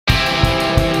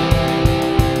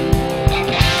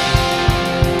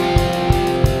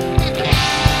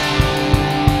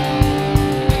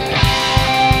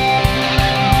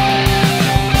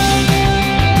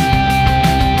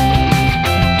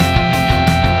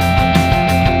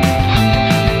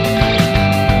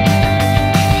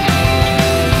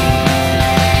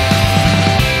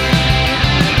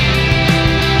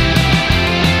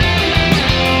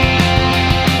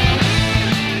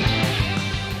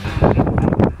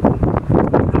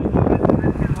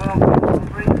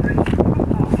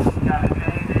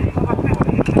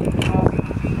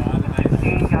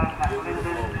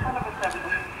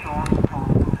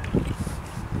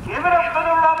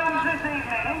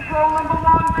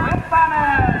Red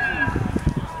Banners.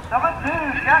 Number 2,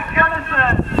 Jack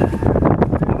Jonathan.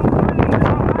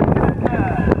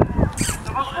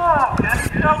 Number 4, Jenny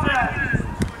Children.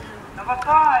 Number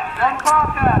 5, John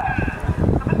Parker.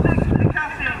 Number 6,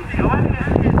 Newcastle, Joe Elliott.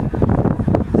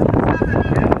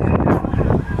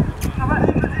 Number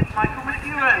 8, Michael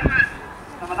McEwen.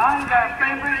 Number 9, Gareth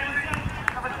Cambridge.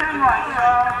 Number 10, Ryan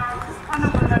Charles. And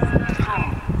number 11, People.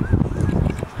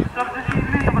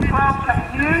 Substitute number 12, Kevin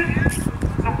Hughes.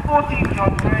 Number 14,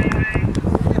 John Gray.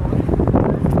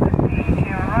 15,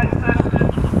 Kieran Wrightson.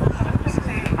 Number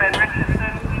 16, Ben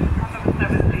Richardson. And number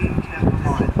 17, Jeff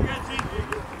Morris.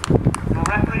 Your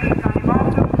referee, Danny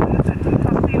Markham. And the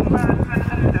trustee, Barrett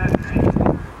President, Dirk Green.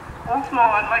 Also,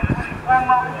 I'd like to wish one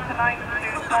welcome tonight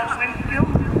to Tom Winskill,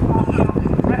 also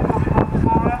record goal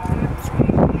scorer. He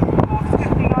scored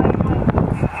 59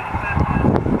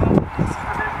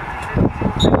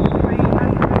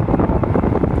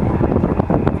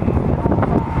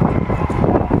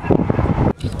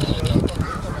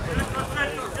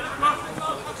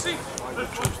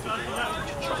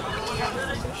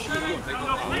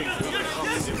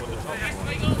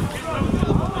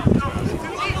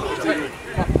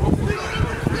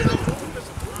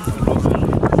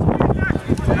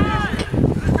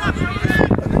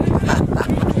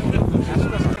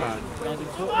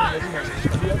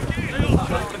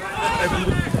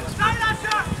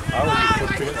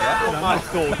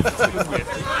 goals in his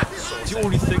first Do you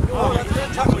only think, oh,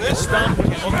 you stand on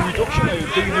the reduction, or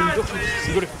you're doing the reduction,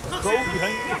 you've got a crow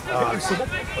behind you, picking some up,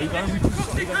 or you're going to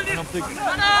reduce it, and I'm thinking,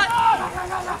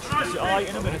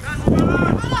 in a minute.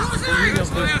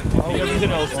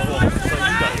 Everything else is wrong, so you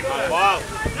got it. Wow.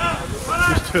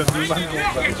 Just turn the man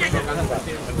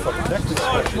and fucking next to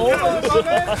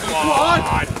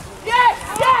Yes,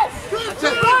 yes!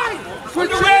 Right!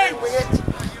 Switch it!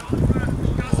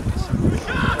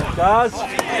 Guys.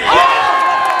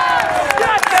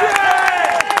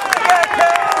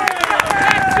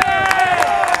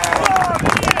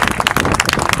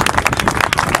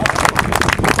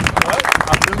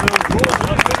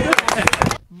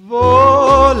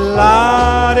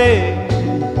 Volare,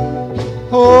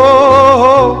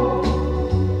 oh,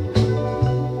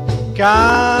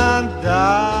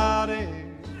 cantare.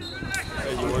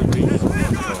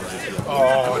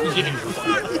 Oh, what he's doing is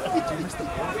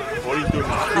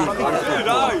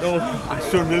cool. I'm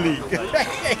so in the league.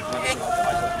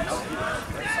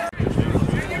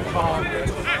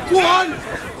 Go on!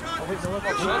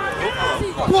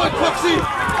 Go on, Foxy!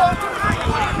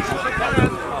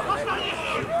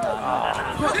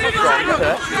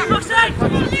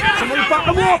 Somebody back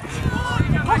them up!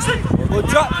 Good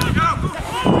job!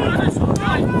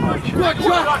 Good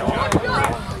job!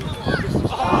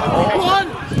 Go on!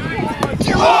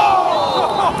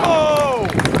 Oh!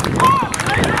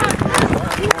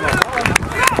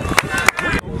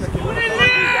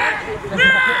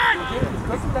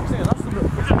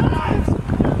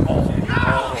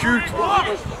 Shoot!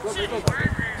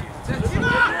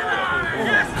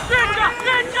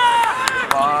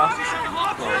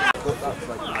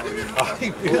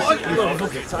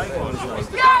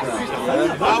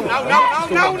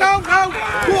 No!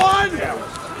 Go on!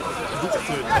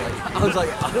 I was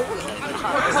like, I don't want to.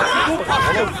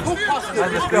 I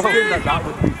just go that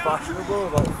would be fashionable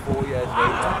about 4 years later. I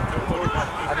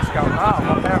just go,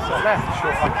 my parents are left,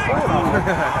 short back. Come on!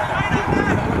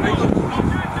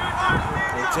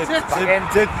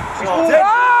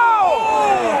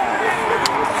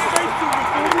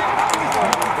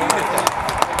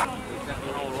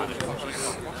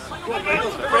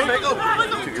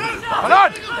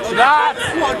 Lad!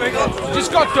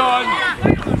 Just got done!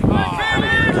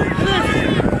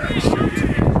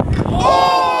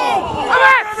 Oh!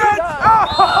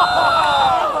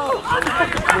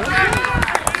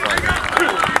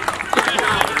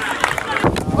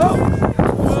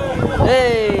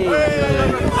 Hey!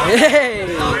 Hey!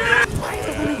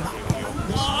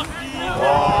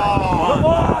 Come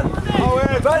on!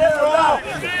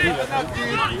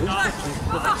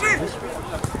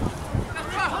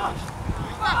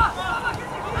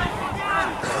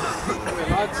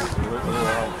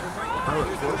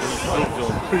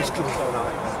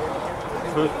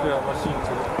 First player I've seen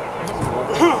today.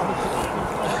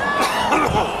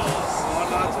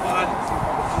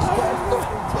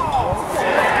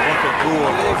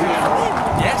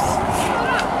 Yes!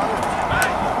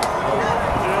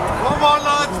 Come on,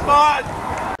 lads, man!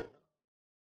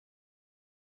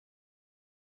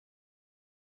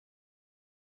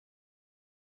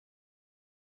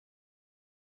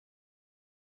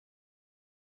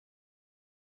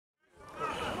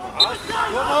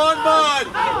 Come on, man!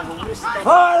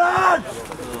 Highland!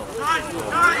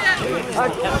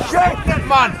 Shake it,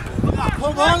 man!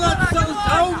 Come on, let's settle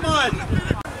down, man!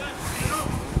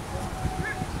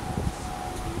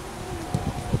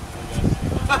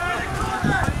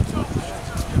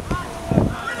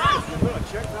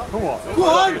 Come on. Go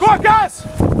on! Go on, guys!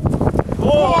 Go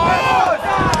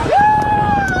on!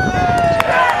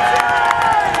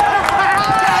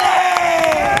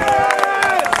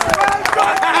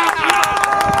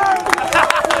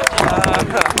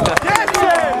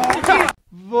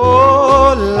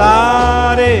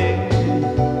 Volare,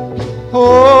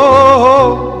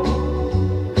 oh,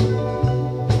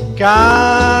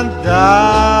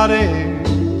 cantare,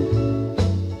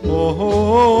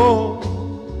 oh.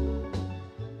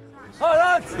 Oh,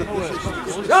 lads!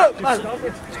 Go, man!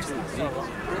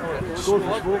 Go for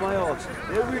my odds.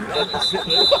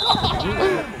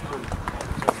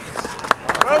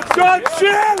 Well done,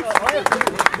 Jim!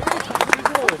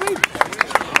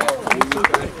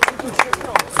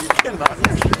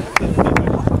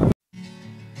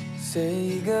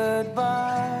 Say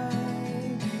goodbye,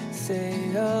 say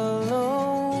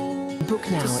hello. Book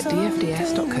now at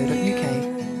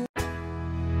dfds.co.uk.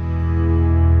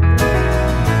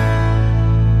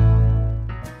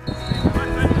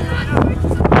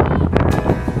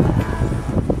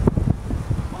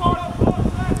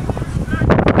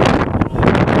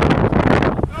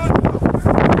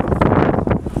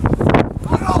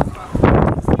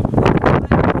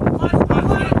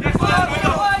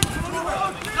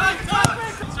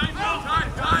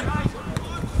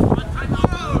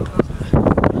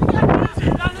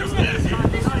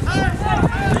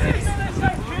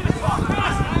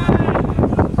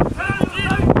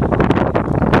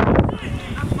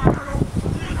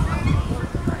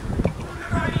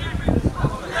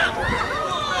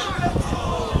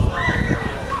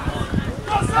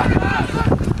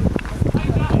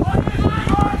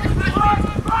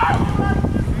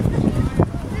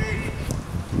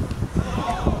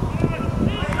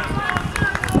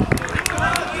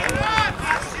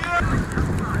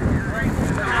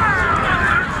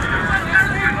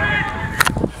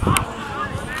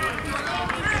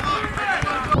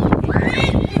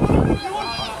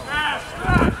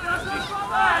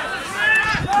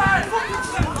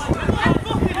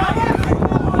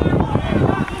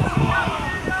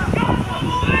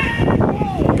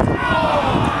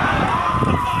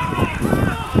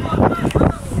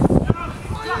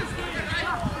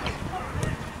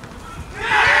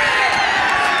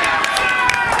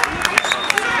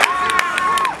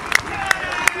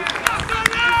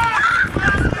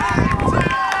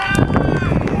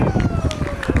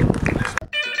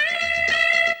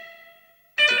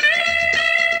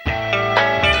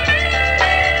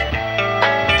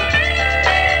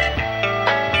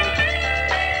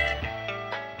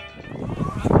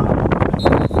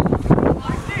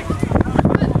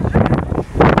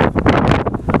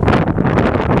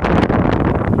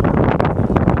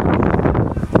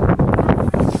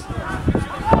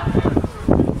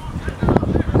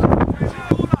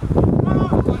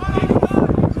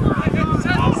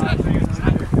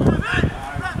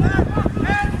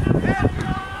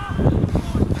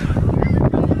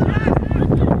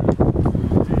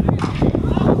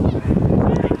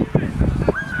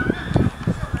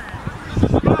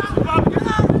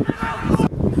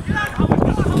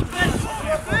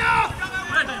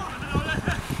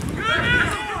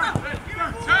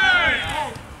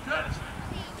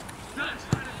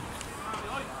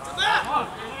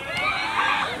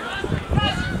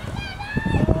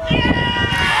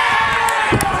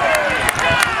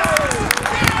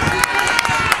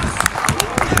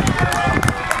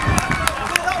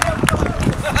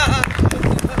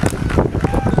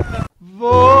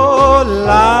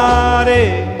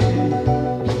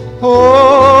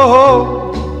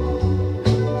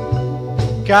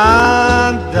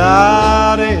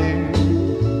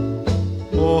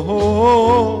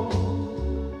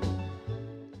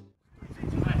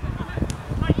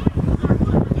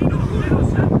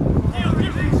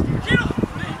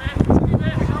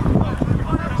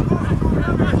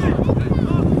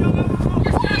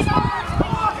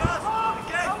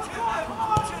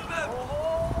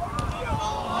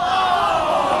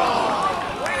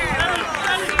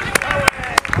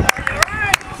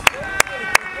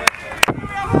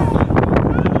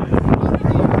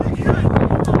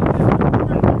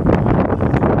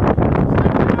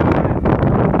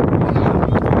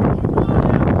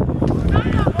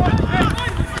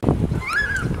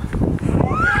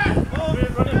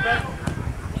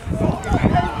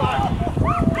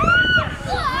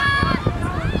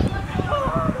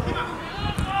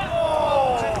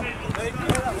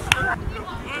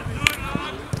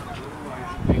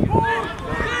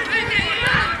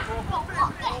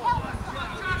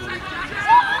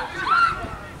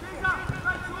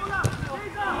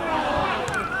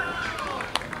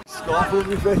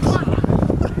 laughing at my face.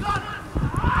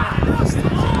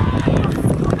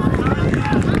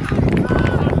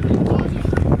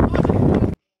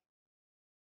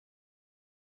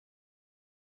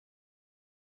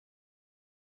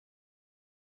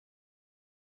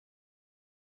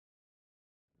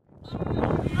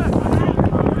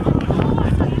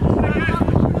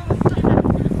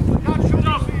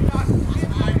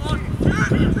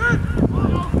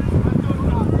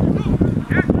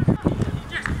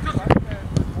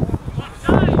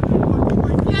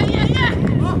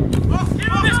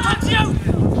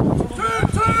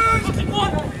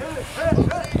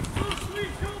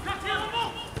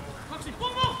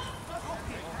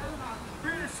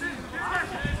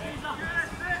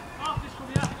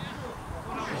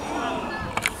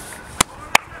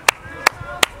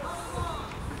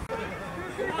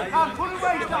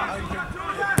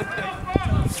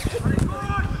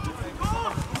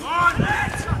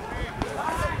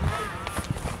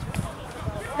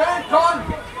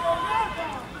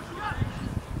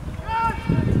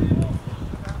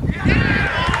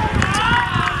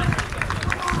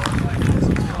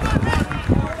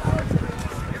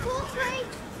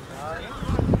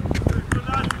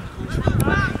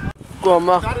 Go on,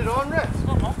 Mark. Got it on, Rich.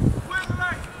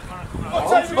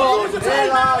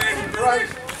 Right.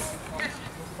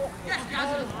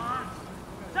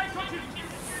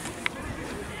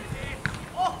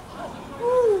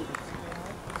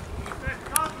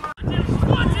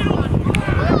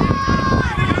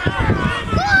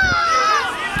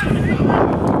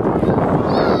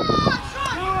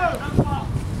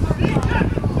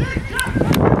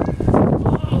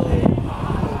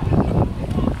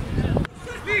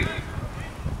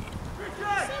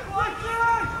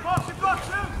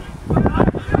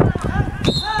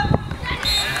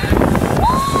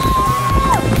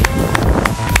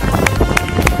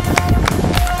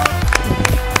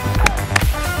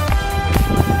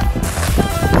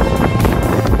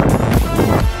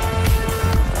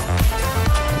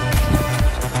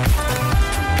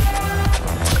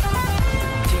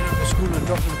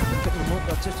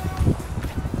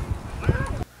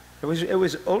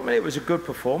 Ultimately it was a good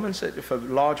performance for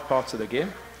large parts of the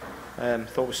game.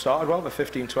 Thought we started well for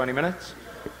 15-20 minutes.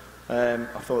 I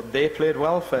thought they played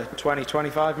well for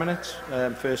 20-25 minutes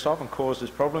first half and caused us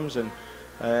problems and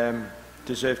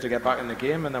deserved to get back in the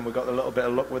game, and then we got a little bit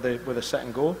of luck with a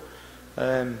second goal.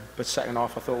 But second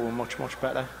half I thought we were much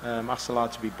better. Asked the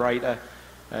lads to be brighter,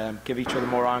 give each other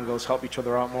more angles, help each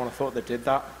other out more, and I thought they did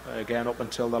that again up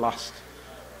until the last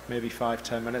maybe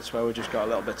 5-10 minutes where we just got a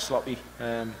little bit sloppy.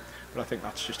 But I think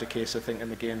that's just a case of thinking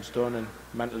the game's done and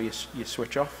mentally you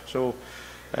switch off. So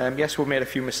yes, we made a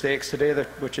few mistakes today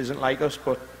which isn't like us,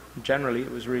 but generally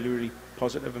it was really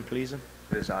positive and pleasing.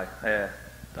 It is, I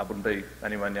wouldn't be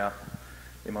anywhere near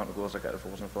the amount of goals I get if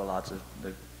it wasn't for the lads.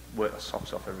 They work their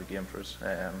socks off every game for us.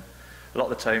 A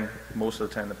lot of the time, most of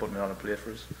the time they put me on and play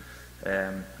for us.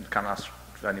 Can't ask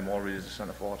for any more really as a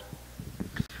centre forward.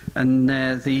 And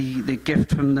the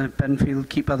gift from the Benfield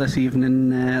keeper this evening,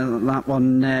 that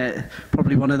one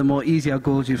probably one of the more easier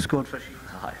goals you've scored for Sheep.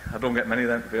 I don't get many of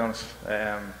them, to be honest.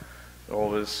 I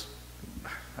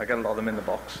get a lot of them in the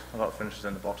box, a lot of finishes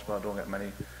in the box, but I don't get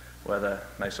many where they're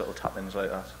nice little tap-ins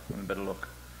like that and a bit of luck.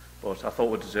 But I thought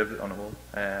we deserved it on the whole.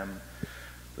 A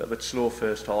little bit slow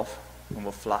first half and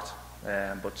we're flat,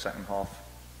 but second half,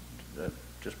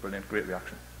 just brilliant, great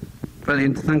reaction.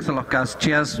 Brilliant, thanks a lot guys,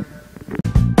 cheers.